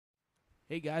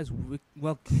Hey guys,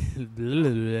 well,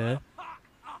 yeah,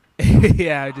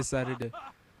 I decided to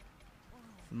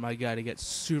for my guy to get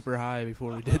super high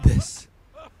before we did this.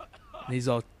 And he's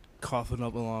all coughing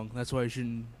up along. That's why you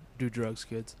shouldn't do drugs,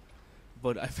 kids.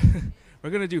 But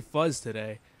we're gonna do Fuzz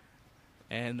today,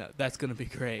 and that's gonna be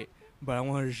great. But I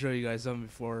wanted to show you guys something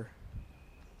before.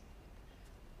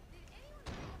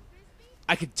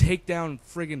 I could take down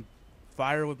friggin'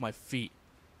 fire with my feet.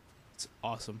 It's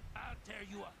awesome.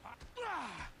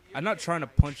 I'm not trying to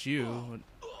punch you.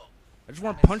 I just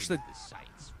want to punch the.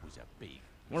 I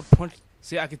want to punch.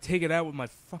 See, I could take it out with my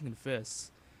fucking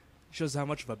fists. Shows how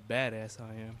much of a badass I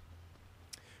am.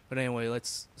 But anyway,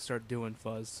 let's start doing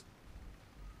Fuzz.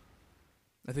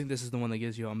 I think this is the one that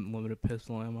gives you unlimited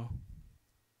pistol ammo.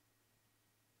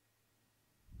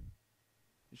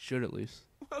 It should at least.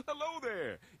 Well, hello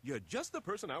there. You're just the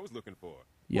person I was looking for.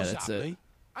 Yeah, What's that's up, it. Lee?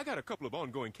 I got a couple of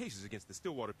ongoing cases against the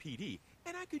Stillwater PD,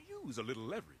 and I could use a little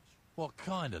leverage. What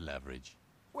kind of leverage?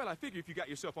 Well, I figure if you got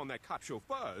yourself on that cop show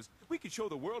Fuzz, we could show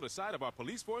the world a side of our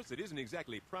police force that isn't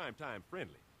exactly prime-time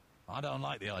friendly. I don't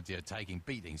like the idea of taking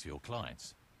beatings for your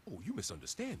clients. Oh, you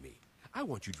misunderstand me. I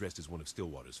want you dressed as one of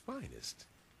Stillwater's finest.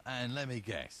 And let me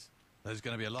guess, there's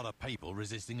going to be a lot of people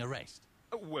resisting arrest.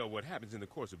 Well, what happens in the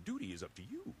course of duty is up to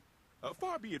you.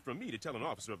 Far be it from me to tell an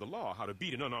officer of the law how to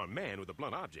beat an unarmed man with a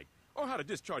blunt object, or how to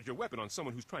discharge your weapon on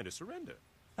someone who's trying to surrender.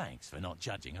 Thanks for not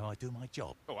judging how I do my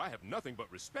job. Oh, I have nothing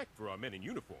but respect for our men in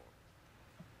uniform.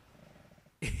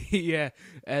 Yeah,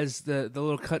 as the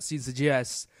little cutscene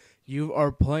suggests, you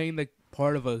are playing the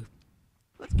part of a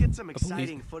Let's get some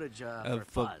exciting footage for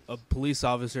Fuzz. a police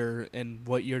officer, and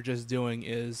what you're just doing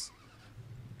is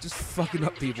just fucking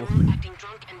up people. Acting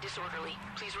drunk and disorderly.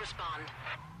 Please respond.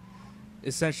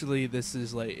 Essentially, this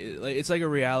is like it's like a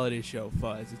reality show,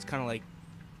 Fuzz. It's kind of like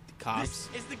the Cops,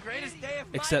 This is the greatest day of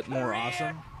except my more career.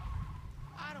 awesome.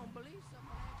 I don't believe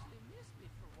someone actually missed me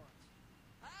for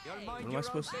once. What am I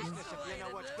supposed to do? If you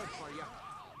know what's good for you.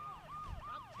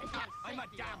 I'm a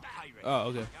damn pirate. Oh,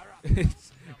 okay.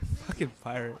 It's fucking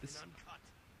pirates.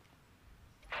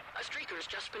 A streaker's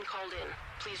just been called in.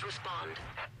 Please respond.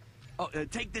 Oh,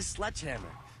 take this sledgehammer.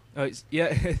 Oh,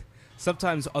 yeah.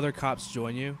 Sometimes other cops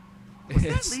join you. Was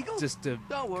that It's legal? just to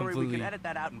Don't worry, we completely, can edit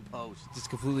that out in post. just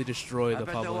completely destroy I the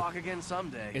bet they'll public. walk again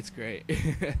someday. It's great.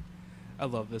 I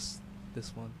love this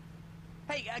one.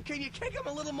 Hey, can you kick him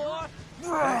a little more? See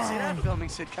that filming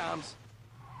sitcoms?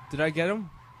 Did I get him?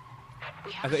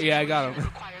 We have yeah, I got a situation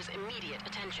him. that requires immediate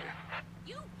attention.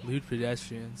 Lewd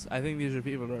pedestrians. I think these are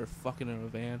people that are fucking in a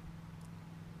van.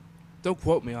 Don't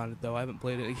quote me on it though. I haven't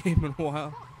played a game in a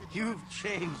while. You've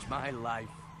changed my life.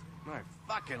 My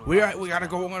fucking We life. gotta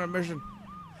go on a mission.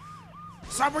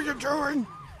 Stop what you're doing.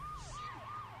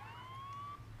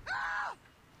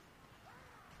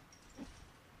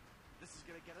 This is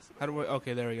gonna get us. How do I?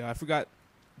 Okay, there we go. I forgot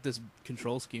this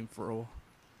control scheme for a while.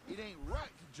 It ain't right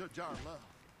to judge our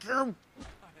love.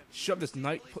 Shove this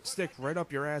night stick right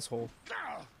up your asshole.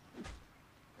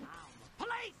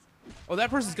 Police! Oh, that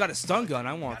person's got a stun gun.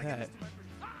 I want that.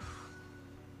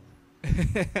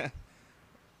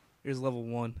 Here's level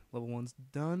 1. Level 1's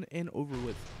done and over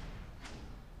with.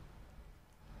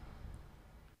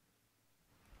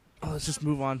 Oh, let's just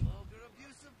move on.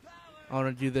 I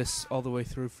want to do this all the way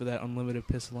through for that unlimited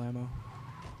pistol ammo.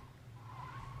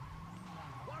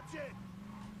 Watch it.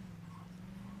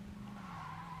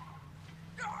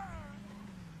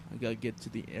 I gotta get to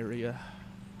the area.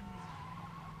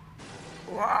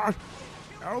 Ah,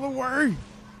 out of the way!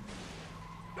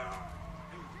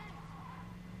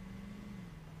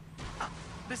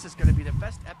 This is gonna be the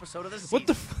best episode of the season. What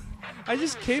the f- I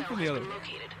just came from the Cell other. has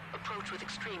been located. Approach with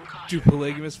extreme Do caution.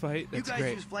 polygamous fight? You That's guys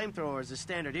great. use flamethrowers as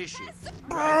standard issue.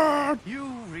 Ah, You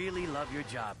really love your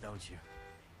job, don't you?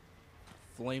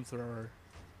 flamethrower.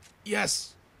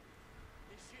 Yes!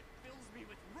 This shit fills me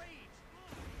with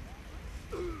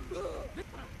rage.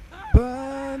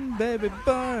 Burn, baby,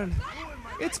 burn.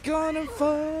 It's gonna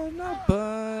fun. Now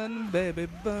burn, baby,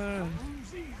 burn.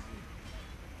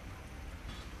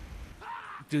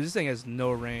 Dude, this thing has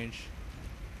no range.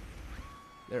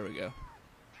 There we go.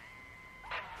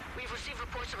 We've received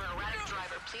reports of an erratic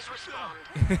driver. Please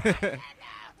respond.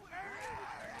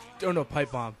 Oh no,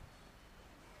 pipe bomb.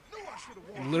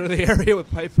 Literally area with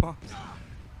pipe bombs.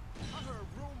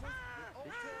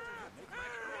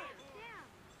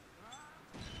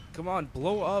 Come on,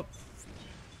 blow up.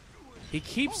 He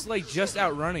keeps like just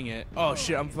outrunning it. Oh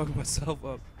shit, I'm fucking myself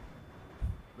up.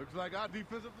 Looks like our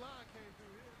defensive line came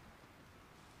through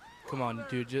here. Come on,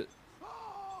 dude. Just...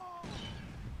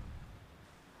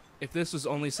 If this was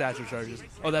only satchel charges.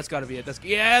 Oh, that's gotta be it.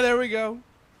 Yeah, there we go.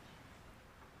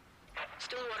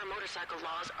 Stillwater Motorcycle motorcycle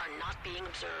laws are not being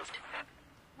observed.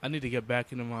 I need to get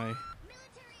back into my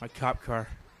cop car.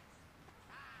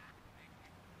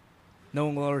 No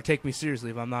one will ever take me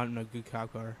seriously if I'm not in a good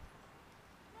cop car.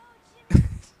 Get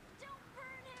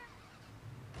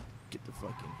the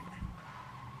fuck in here.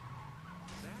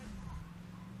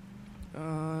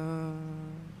 I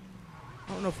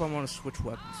don't know if I want to switch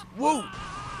weapons. Whoa!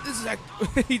 This is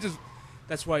he just.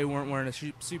 That's why you weren't wearing a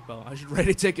seatbelt. I should write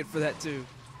a ticket for that too.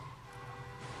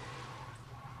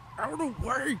 Out of the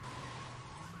way!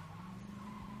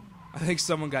 I think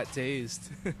someone got tased.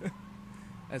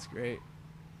 That's great.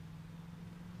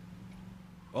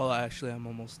 Well, actually, I'm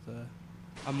almost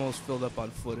filled up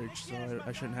on footage, so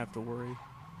I shouldn't have to worry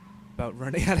about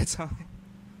running out of time.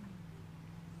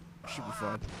 Should be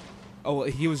fun. Oh, well,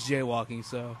 he was jaywalking,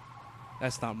 so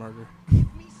that's not murder.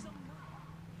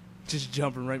 Just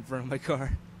jumping right in front of my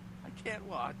car. I can't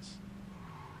watch.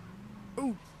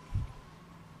 Ooh.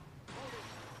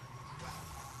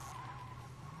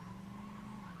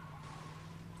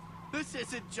 This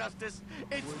isn't justice.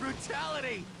 It's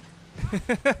brutality. You're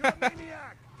a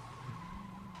maniac.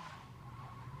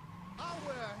 I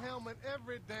wear a helmet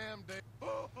every damn day.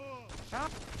 Huh?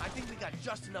 I think we got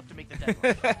just enough to make the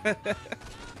deadline.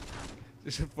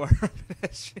 There's a bar of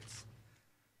pedestrians.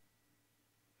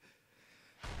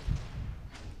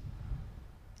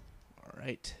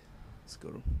 Alright. Let's go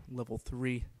to level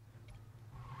 3.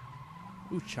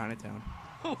 Ooh, Chinatown.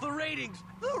 Oh, the ratings!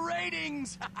 The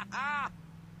ratings!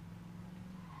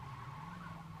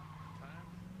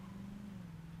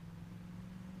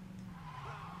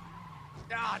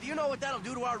 Do you know what that'll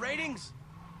do to our ratings?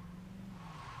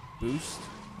 Boost?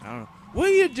 I don't know. What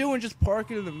are you doing just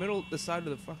parking in the middle, the side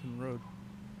of the fucking road?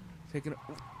 Taking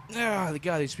the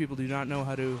God, these people do not know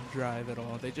how to drive at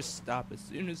all. They just stop as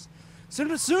soon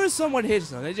as someone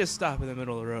hits them, they just stop in the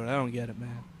middle of the road. I don't get it,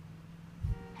 man.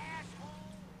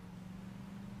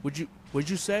 Would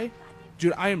you say?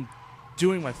 Dude, I am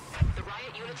doing my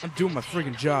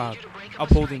friggin' job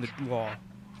upholding the law.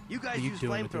 You guys use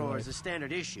flamethrowers as a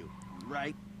standard issue,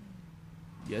 right?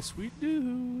 Yes, we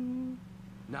do.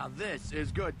 Now this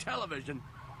is good television.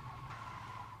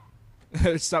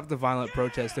 Stop the violent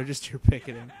protest. They're just here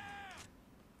picketing.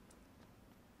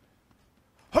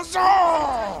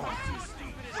 Huzzah!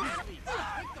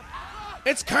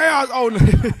 It's chaos! Oh no!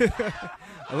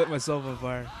 I lit myself on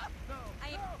fire.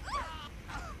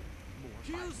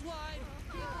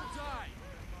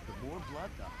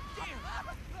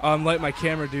 I'm lighting my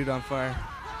camera dude on fire.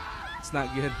 It's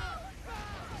not good.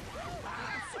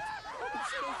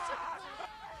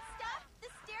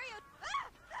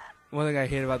 One thing I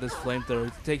hate about this flamethrower,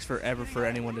 it takes forever for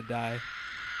anyone to die.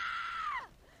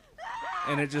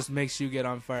 And it just makes you get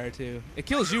on fire too. It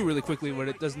kills you really quickly, but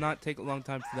it does not take a long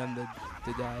time for them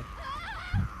to die.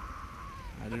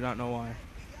 I do not know why.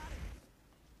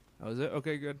 That was it?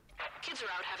 Okay, good. Kids are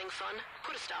out having fun.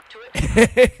 Put a stop to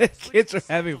it. Kids are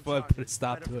having fun. Put a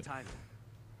stop to it.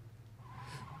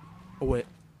 Oh, wait.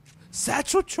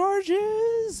 Satchel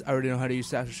charges! I already know how to use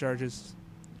satchel charges.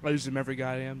 I use them every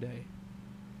goddamn day.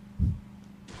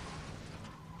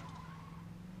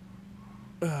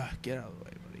 Get out of the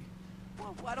way, buddy.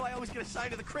 Well, why do I always get assigned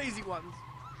to the crazy ones?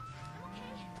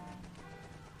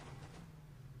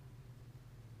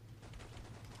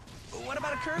 What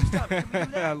about a curb stop? Can we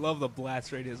do that? I love the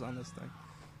blast radius on this thing.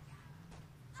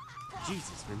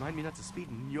 Jesus, remind me not to speed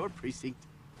in your precinct.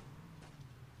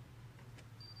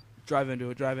 Drive into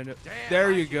it, drive into it. Damn, there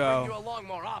I you should go. bring you along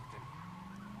more often.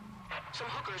 Some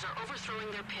hookers are overthrowing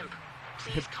their pimp.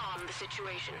 Please calm the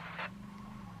situation.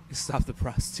 Stop the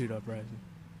prostitute uprising.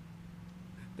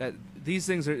 These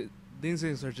things are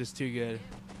just too good.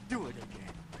 Do it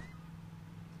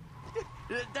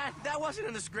again. That wasn't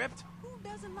in the script. Who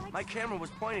doesn't like My camera was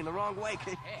pointing the wrong way.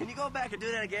 Can you go back and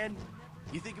do that again?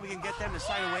 You think we can get them to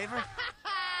sign a waiver?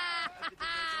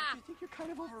 You think you're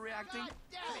kind of overreacting?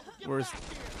 Where's? Get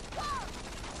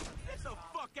the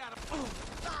fuck out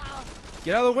of...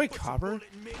 Get out of the way, copper.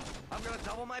 I'm gonna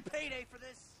double my payday for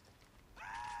this.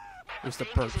 Where's the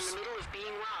Bank is perps? in the middle of being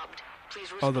robbed. Please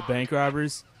Oh, the respond. bank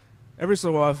robbers. Every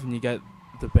so often you get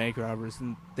the bank robbers,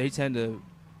 and they tend to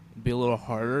be a little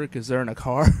harder because they're in a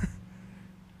car,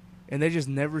 and they just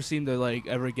never seem to like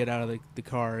ever get out of the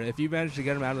car. If you manage to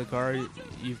get them out of the car,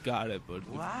 you've got it. But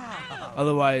Wow.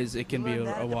 otherwise, it can You be learned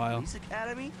that a at the while. Police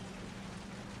Academy?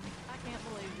 I can't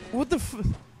believe this. What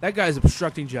the? That guy's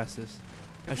obstructing justice.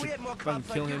 I If we should had more fucking cops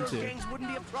like kill you, him those too. gangs wouldn't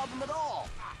be a problem at all.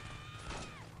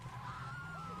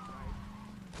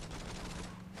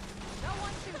 No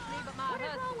one shoots me but my husband.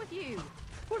 What is wrong with you?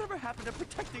 Whatever happened to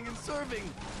protecting and serving?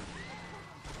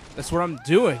 That's what I'm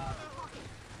doing.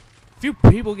 few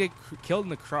people get killed in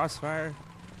the crossfire.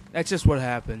 That's just what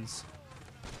happens.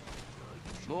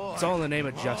 It's all in the name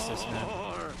of justice, man.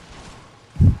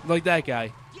 Like that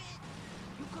guy.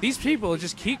 These people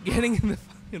just keep getting in the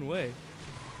fucking way.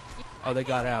 Oh, they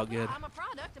got out. Good. I'm a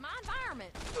product of my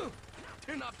environment.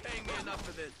 You're not paying me enough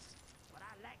for this.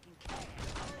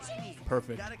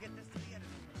 Perfect. Gotta get this to the editor.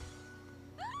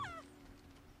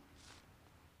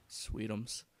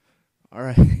 Sweetums.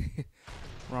 Alright.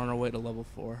 We're on our way to level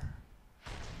 4.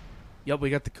 Yup, we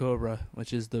got the Cobra,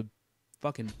 which is the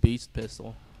fucking beast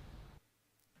pistol.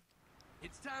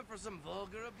 It's time for some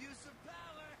vulgar abuse of power.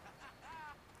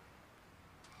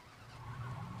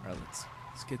 Alright,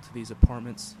 let's get to these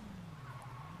apartments.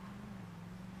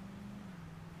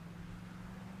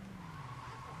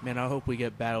 Man, I hope we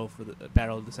get Battle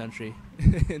of the Century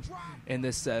in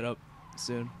this setup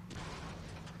soon.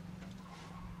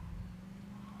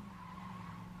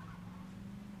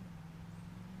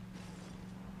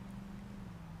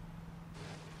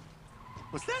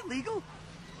 Was that legal?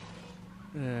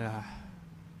 Yeah,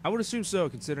 I would assume so,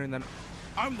 considering that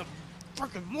I'm the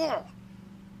fucking law.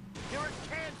 You're a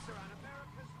cancer on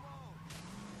America's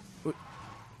wall.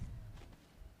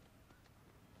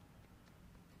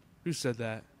 Who said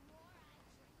that?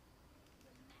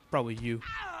 Probably you.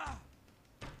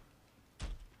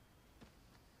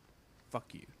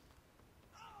 Fuck you.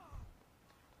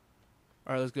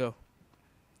 Alright, let's go.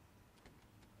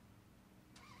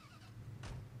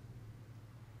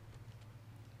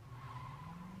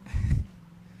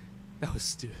 That was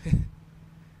stupid.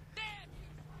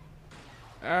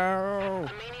 Ow! A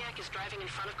maniac is driving in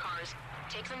front of cars.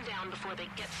 Take them down before they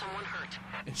get someone hurt.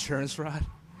 Insurance fraud?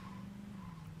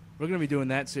 We're gonna be doing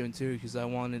that soon too, because I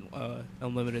want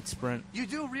unlimited sprint. You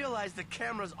do realize the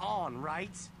camera's on,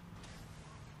 right?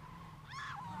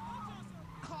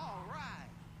 All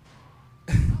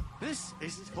right. This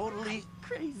is totally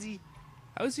crazy.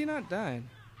 How is he not dying?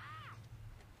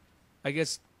 I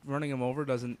guess running him over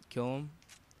doesn't kill him.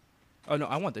 Oh no,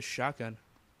 I want the shotgun.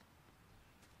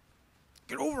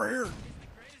 Get over here!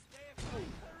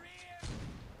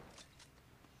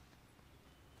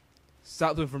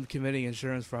 Stop them from committing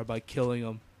insurance fraud by killing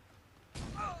them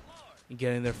and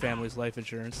getting their family's life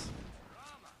insurance.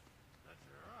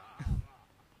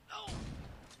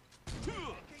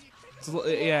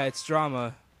 Yeah, it's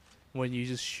drama when you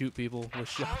just shoot people with Calls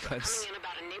shotguns. coming in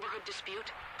about a neighborhood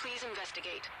dispute. Please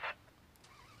investigate.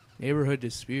 Neighborhood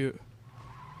dispute.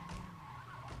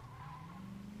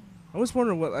 I was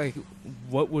wondering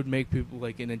what would make people,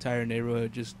 like, an entire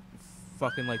neighborhood just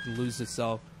fucking, like, lose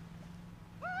itself.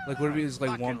 Like, would it be just,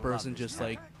 like, one person just,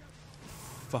 like,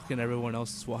 fucking everyone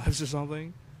else's wives or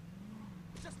something?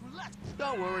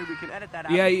 Don't worry, we can edit that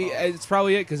out. Yeah, it's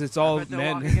probably it, because it's all I bet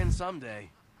they'll walk men. again someday.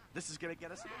 This is gonna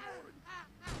get us an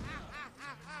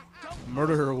award.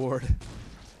 Murder reward.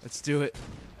 Let's do it.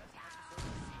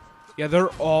 Yeah, they're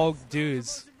all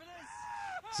dudes.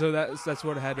 So that's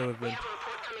what it had to have We been. have a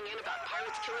report coming in about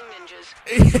pirates killing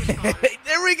ninjas.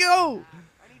 There we go!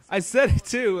 I said it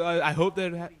too. I hope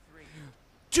that...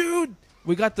 Dude!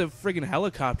 We got the friggin'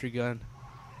 helicopter gun.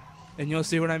 And you'll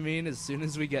see what I mean as soon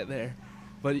as we get there.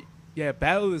 But yeah,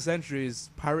 Battle of the Century is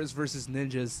pirates versus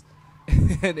ninjas.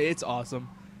 And it's awesome.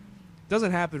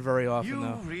 Doesn't happen very often, You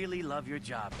though. really love your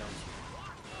job, don't you?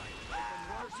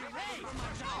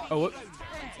 Oh, what?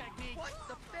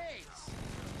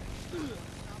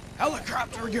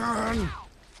 Helicopter gun!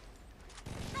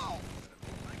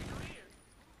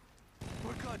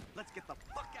 We're good. Let's get the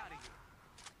fuck out of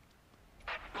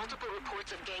here. Multiple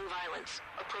reports of gang violence.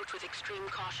 Approach with extreme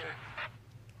caution.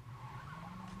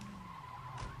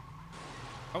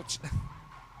 Ouch.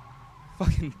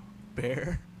 Fucking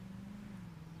bear.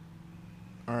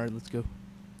 Alright, let's go.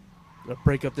 Gotta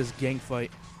break up this gang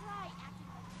fight.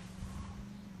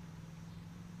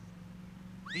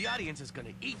 The audience is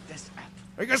gonna eat this up.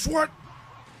 Hey, guess what?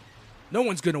 No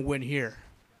one's gonna win here.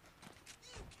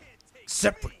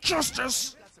 Except for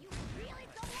justice!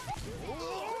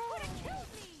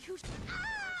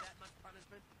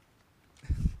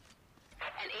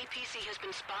 An APC has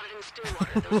been spotted in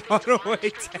Stillwater. Those things are Runaway armed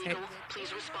straight tank. legal.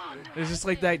 Please respond. It's just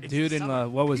like that dude in,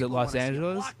 what was it, People Los wanna see a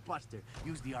Angeles? blockbuster.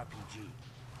 Use the RPG.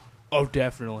 Oh,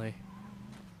 definitely.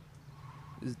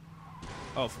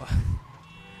 Oh, fuck.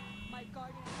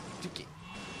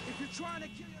 If you're trying to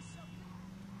kill yourself,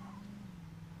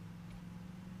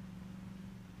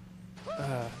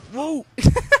 Whoa!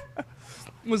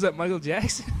 Was that Michael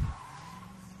Jackson?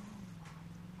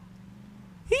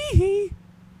 Hee hee!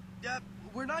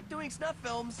 We're not doing snuff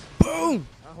films. Boom!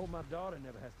 I hope my daughter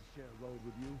never has to share a road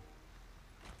with you.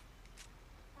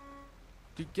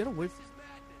 Dude, get away from...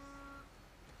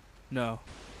 No.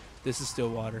 This is still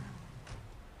water.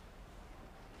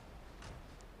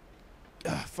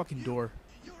 Ah, fucking door.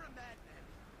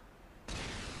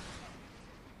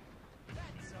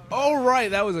 All right,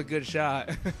 that was a good shot.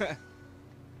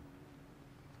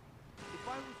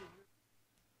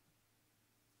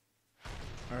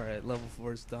 All right, level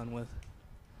 4 is done with.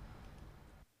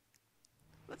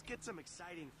 Let's get some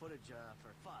exciting footage for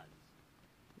Fuzz.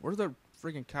 Where'd the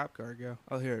freaking cop car go?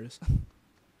 Oh, here it is.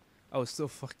 Oh, it's still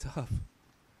fucked up.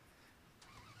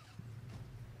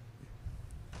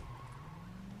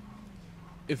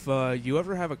 If you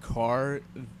ever have a car,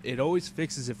 it always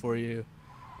fixes it for you.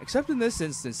 Except in this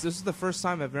instance, this is the first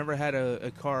time I've ever had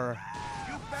a car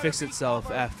fix itself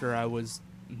after I was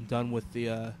done with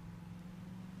the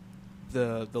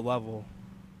level.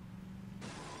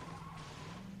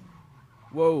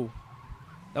 Whoa,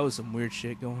 that was some weird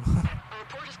shit going on. A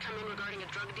report has come in regarding a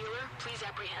drug dealer. Please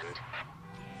apprehend.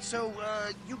 So,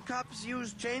 you cops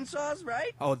use chainsaws,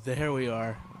 right? Oh, there we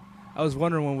are. I was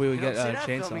wondering when we would You get don't see that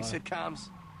filming chainsaw. sitcoms.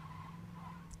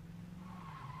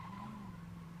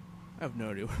 I have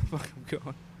no idea where the fuck I'm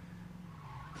going.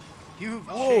 You've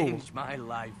Oh. changed my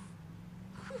life.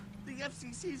 The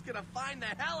FCC's gonna find the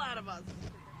hell out of us.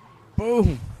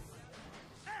 Boom.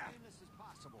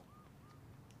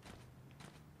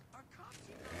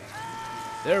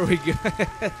 There we go.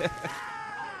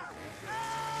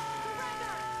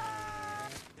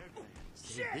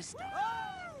 This stuff.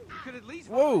 You could at least.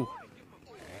 Whoa.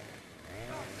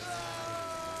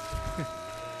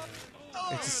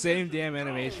 It's the same damn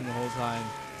animation the whole time.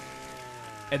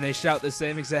 And they shout the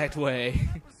same exact way.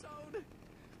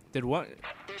 Did what?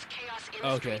 There's chaos in the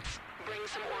Okay. streets. Bring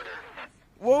some order.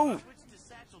 Whoa. Switch to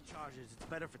satchel charges. It's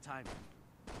better for timing.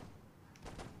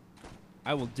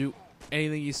 I will do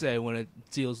anything you say when it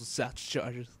deals with satchel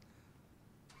charges.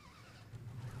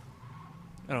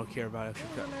 I don't care about it.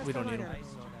 We don't need them.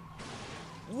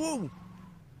 Whoa!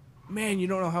 Man, you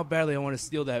don't know how badly I want to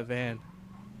steal that van.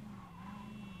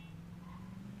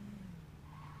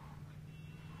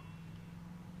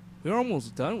 We're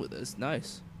almost done with this.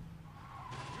 Nice.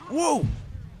 Whoa! I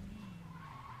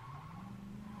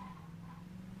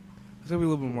gotta be a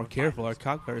little bit more careful. Our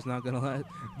cop car is not gonna let,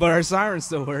 but our siren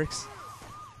still works.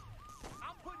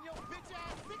 I'm putting your bitch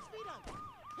ass 6 feet under.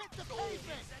 Hit the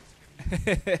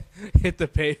pavement. Hit the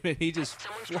pavement. He just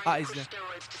Someone's trying flies to down. push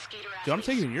steroids to Skeeter Dude, I'm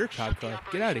athletes. taking your cop Shut the car.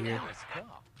 Get out of operation here. down.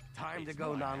 Time to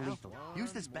go non-lethal.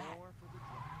 Use this bat.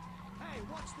 Hey,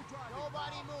 watch the drive.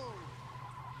 Nobody move.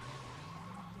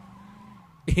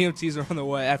 EMTs are on the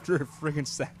way after a freaking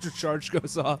satchel charge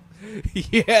goes off.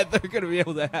 Yeah, they're gonna be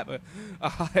able to have a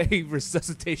high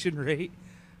resuscitation rate.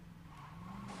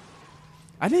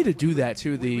 I need to do that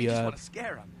too. We The just want to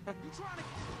scare him.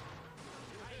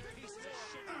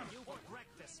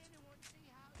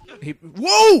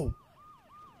 whoa!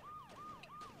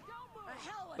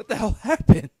 What the hell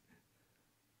happened?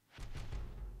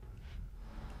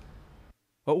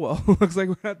 Oh well, looks like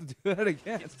we're gonna have to do that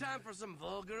again. It's time for some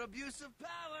vulgar abuse of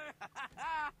power.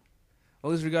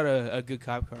 Well, at least we got a good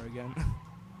cop car again.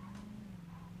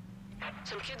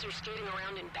 Some kids are skating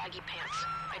around in baggy pants.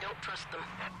 I don't trust them.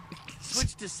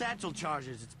 Switch to satchel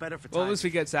charges. It's better for Well, at timing. least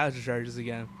we get satchel charges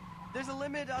again. There's a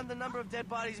limit on the number of dead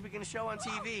bodies we can show on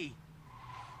TV.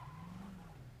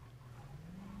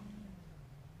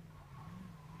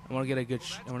 I want to get a good.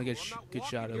 I want to get good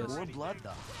shot of The this. more blood,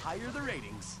 the higher the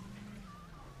ratings.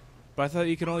 But I thought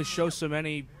you can only show so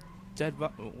many dead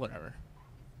whatever.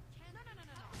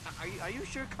 Are you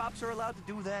sure cops are allowed to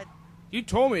do that? You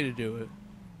told me to do it.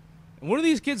 And what are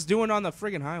these kids doing on the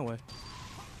friggin' highway?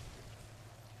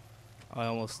 Oh, I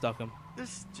almost stuck him.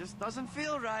 This just doesn't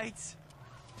feel right.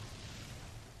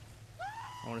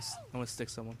 I want to stick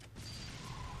someone.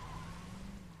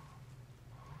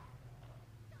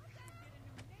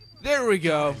 There we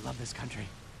go. I love this country.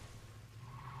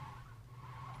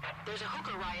 There's a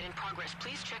hooker riot in progress.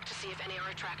 Please check to see if any are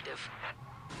attractive.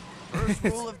 First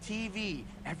rule of TV: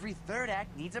 every third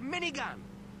act needs a minigun.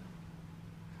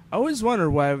 I always wonder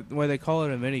why they call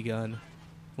it a minigun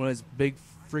when it's big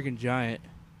freaking giant.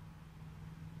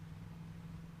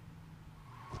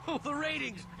 Oh, the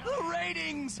ratings! The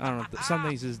ratings! I don't know. Some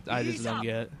things I just Ease don't up.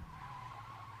 get.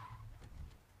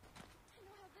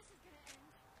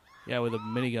 Yeah, with a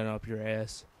minigun up your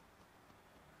ass.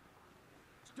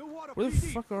 Stillwater Where the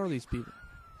PD. fuck are these people?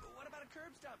 What about a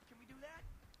curb stop? Can we do that?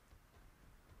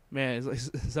 Man, it's like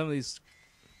some of these.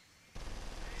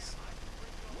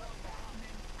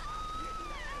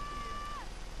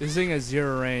 This thing has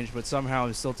 0 range, but somehow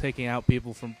I'm still taking out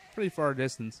people from pretty far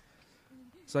distance.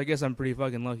 So I guess I'm pretty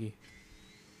fucking lucky.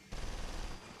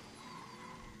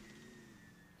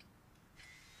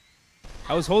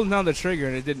 I was holding down the trigger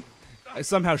and it didn't. I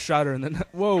somehow shot her and then.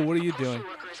 Whoa! What are you doing? Construction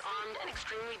worker is armed and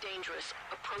extremely dangerous.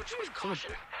 Approach with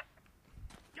caution.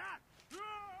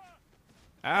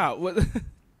 Ow! What?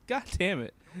 God damn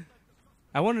it!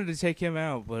 I wanted to take him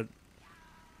out, but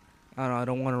I don't know. I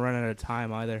don't want to run out of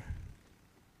time either.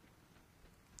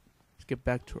 Let's get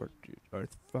back to our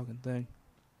fucking thing.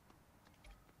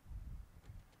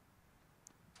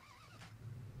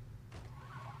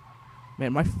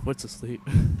 Man, my foot's asleep.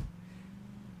 As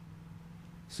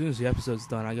soon as the episode's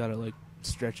done, I gotta like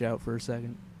stretch out for a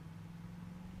second.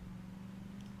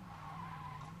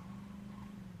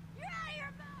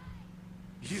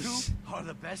 You are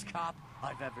the best cop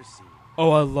I've ever seen.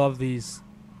 Oh, I love these.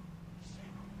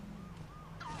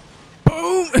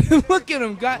 Boom! Look at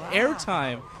him, got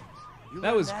airtime. You That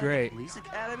learned was at the great. Police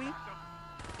Academy?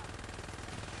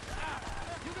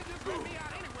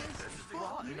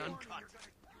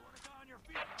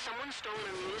 Someone stole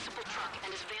a municipal truck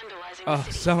and is vandalizing Oh, the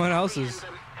city. someone else's.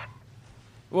 Apprehend them.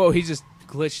 Whoa, he just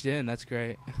glitched in. That's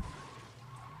great.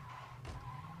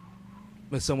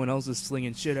 But someone else is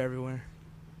slinging shit everywhere.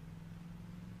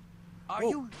 Are Whoa.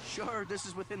 you sure this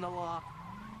is within the law?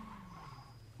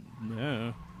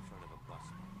 No.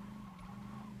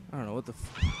 I don't know what the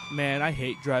man, I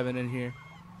hate driving in here.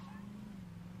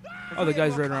 Oh, the If we had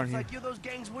guy's more right around cops here. like you, those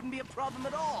gangs wouldn't be a problem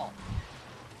at all.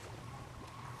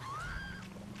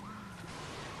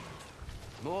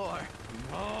 More.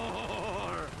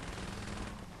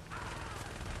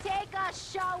 Take a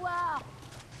shower.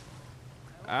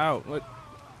 Ow, what?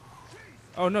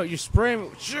 Oh no, you're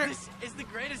spraying. Shit. This is the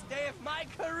greatest day of my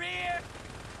career.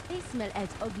 They smell as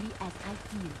ugly as I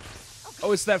feel.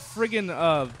 Oh, it's that friggin'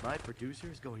 My producer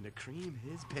is going to cream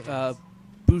his pants.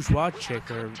 bourgeois chick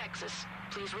or Texas.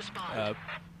 Please respond.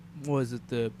 what was it,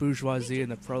 the bourgeoisie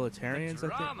and the proletarians? I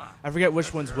think. Drama. I forget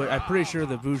which one's which. I'm pretty sure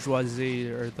the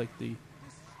bourgeoisie or like the.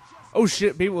 Oh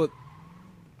shit! People,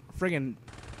 friggin'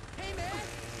 Hey man,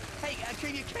 hey,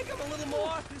 can you kick him a little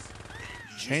more?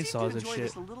 You seem chainsaws to and enjoy shit.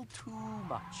 this a little too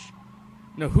much.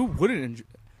 No, who wouldn't enjoy?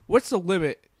 What's the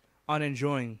limit on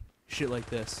enjoying shit like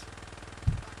this?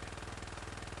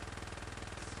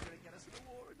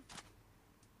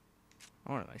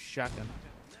 I want a nice shotgun.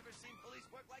 Never seen police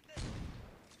work like this.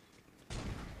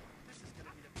 This is gonna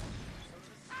be the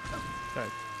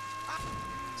Gotta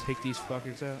take these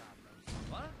fuckers out.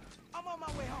 I'm on my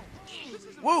way home. This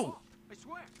isn't Whoa! I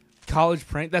swear. College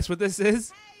prank. That's what this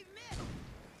is.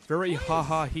 Very ha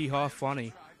ha hee ha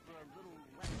funny.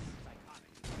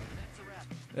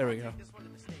 There we go. this one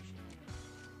in the station.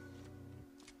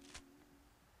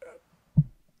 I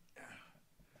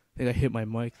think I hit my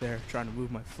mic there, trying to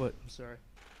move my foot. I'm sorry.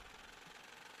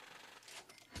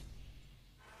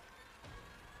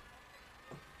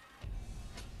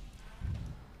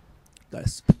 Got a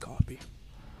sip of coffee.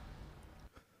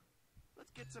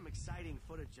 Let's get some exciting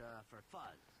footage for Fuzz.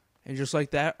 And just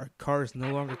like that, our car is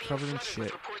no longer We're being covered in flooded with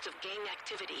shit. reports of gang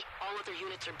activity. All other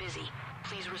units are busy.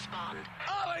 Please respond.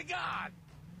 Oh my God!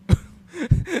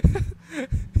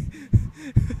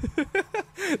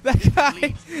 That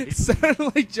guy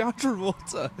sounded like John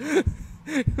Travolta.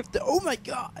 Oh my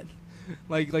god!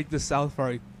 Like the South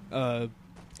Park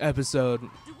episode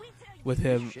with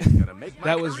him. Shit's gonna make my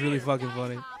That was career. really fucking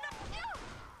funny.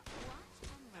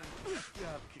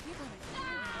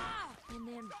 And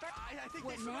then, I think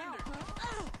what they now? surrendered.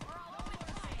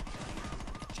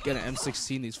 Get an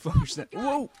M16, these fuckers.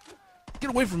 Whoa! Get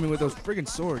away from me with those friggin'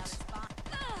 swords.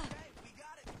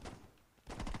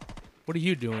 What are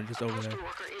you doing just over there? Construction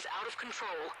worker is out of control.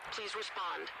 Please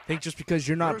respond. Think just because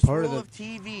you're not First part of rule the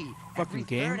TV. fucking Every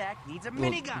game, third act needs a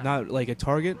well, minigun. not like a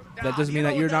target, that Ah, doesn't you mean know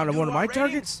that you're what not they'll one do of my already?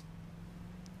 targets.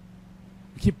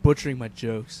 I keep butchering my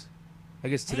jokes. I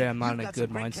guess today Hey, I'm not you've in a got good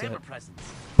some great mindset. camera presence.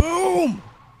 Boom!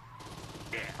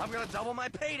 I'm gonna double my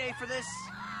payday for this.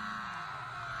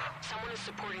 Someone is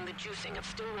supporting the juicing of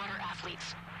Stillwater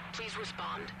athletes. Please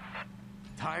respond.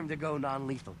 Time to go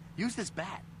non-lethal. Use this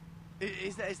bat.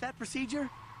 Is that procedure?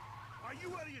 Are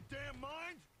you out of your damn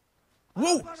mind?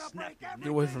 Whoa! I'm gonna break Get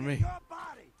away from everything me. in your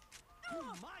body. You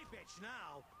my bitch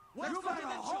now. What's you better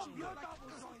hope your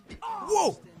doubles on you.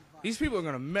 Whoa! These people are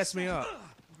gonna mess me up.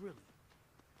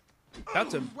 About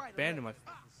to abandon my.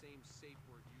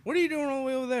 What are you doing all the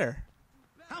way over there?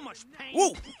 How much pain?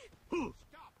 Whoa!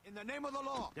 In the name of the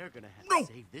law. They're gonna have No. to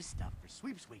save this stuff for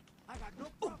sweeps week. I got no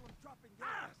problem dropping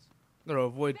gas. I'm gonna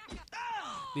avoid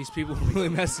these people really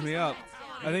messing me up.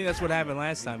 I think that's what happened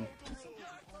last time.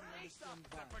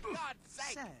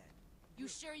 You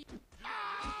sure you...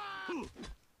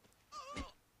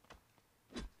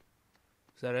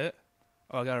 Is that it?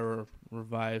 Oh, I gotta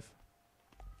revive.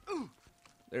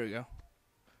 There we go.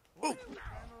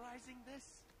 Analyzing this?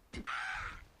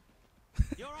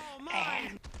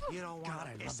 You don't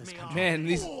want to piss me off. Man,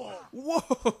 these. Whoa!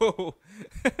 What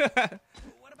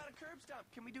about a curb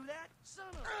stomp? Can we do that?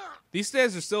 These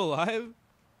stairs are still alive?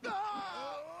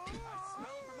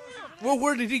 Well,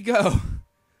 where did he go?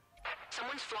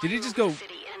 Someone's flying Did he just over go- the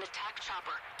city in an attack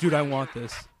chopper. Dude, I want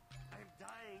this. I'm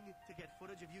dying to get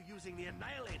footage of you using the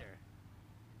Annihilator.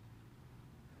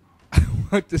 I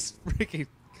want this freaking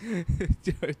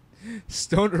dude,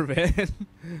 stoner van.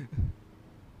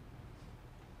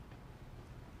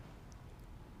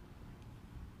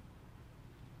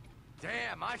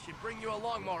 Damn, I should bring you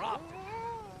along more often.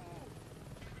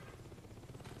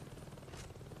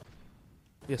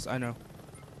 Yes, I know.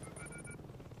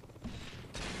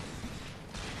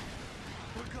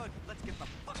 We're good. Let's get the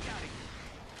fuck out of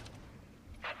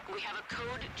here. We have a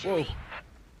code, Whoa. Jimmy.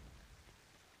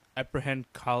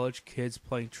 Apprehend college kids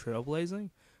playing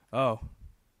trailblazing? Oh.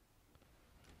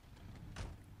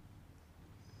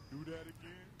 Do that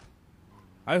again?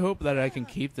 I hope that I can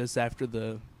keep this after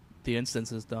the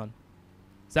instance is done.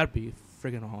 That'd be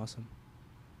friggin' awesome.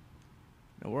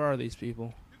 Now, where are these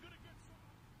people?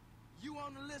 You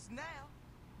on the list now?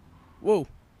 Whoa.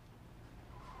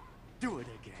 Do it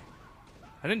again.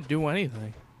 I didn't do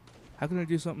anything. How can I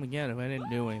do something again if I didn't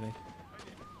do anything?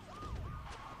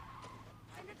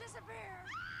 And to disappear.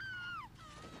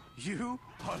 You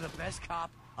are the best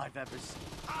cop I've ever seen.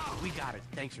 Oh, we got it.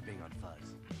 Thanks for being on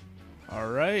Fuzz.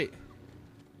 Alright.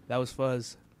 That was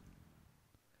Fuzz.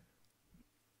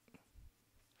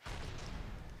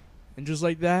 And just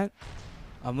like that,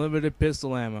 unlimited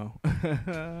pistol ammo.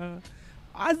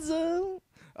 Awesome.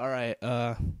 Alright,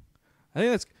 I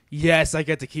think that's... Yes, I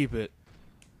get to keep it.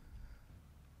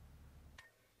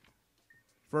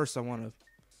 First, I want to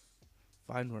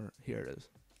find where... Here it is.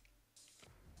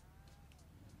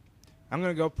 I'm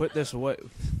going to go put this away.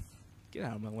 Get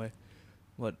out of my way.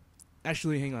 What?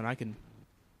 Actually, hang on. I can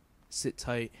sit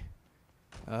tight.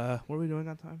 What are we doing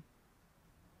on time?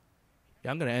 Yeah,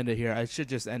 I'm going to end it here. I should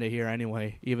just end it here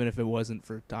anyway, even if it wasn't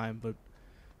for time, but...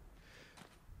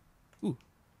 Ooh,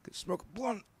 could smoke a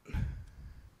blunt.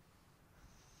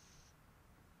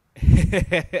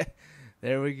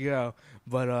 There we go.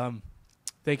 But,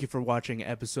 thank you for watching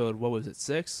episode, what was it,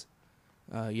 6?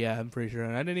 Yeah, I'm pretty sure.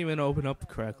 And I didn't even open up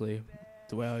correctly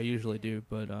the way I usually do,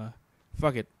 but,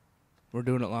 fuck it. We're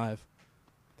doing it live.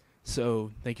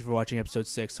 So, thank you for watching episode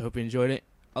 6. I hope you enjoyed it.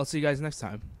 I'll see you guys next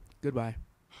time. Goodbye.